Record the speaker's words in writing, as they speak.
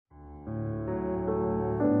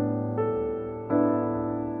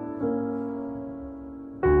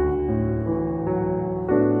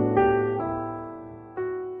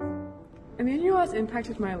has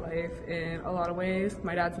impacted my life in a lot of ways.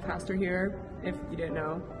 My dad's a pastor here. If you didn't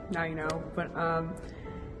know, now you know. But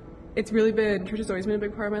church has always been a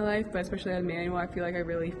big part of my life, but especially at Emmanuel, I feel like I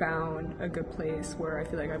really found a good place where I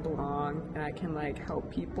feel like I belong and I can like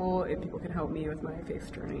help people if people can help me with my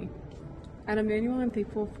faith journey. At Emmanuel, I'm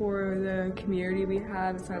thankful for the community we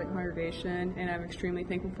have inside the congregation, and I'm extremely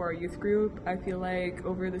thankful for our youth group. I feel like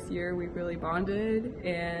over this year we've really bonded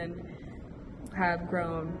and have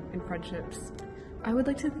grown in friendships. I would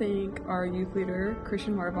like to thank our youth leader,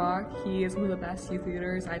 Christian Marbach. He is one of the best youth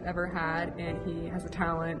leaders I've ever had, and he has a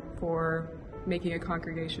talent for making a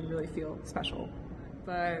congregation really feel special.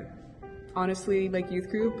 But honestly, like, youth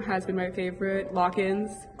group has been my favorite.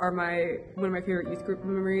 Lock-ins are one of my favorite youth group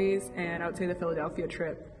memories, and I would say the Philadelphia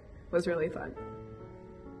trip was really fun.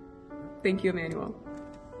 Thank you, Emmanuel.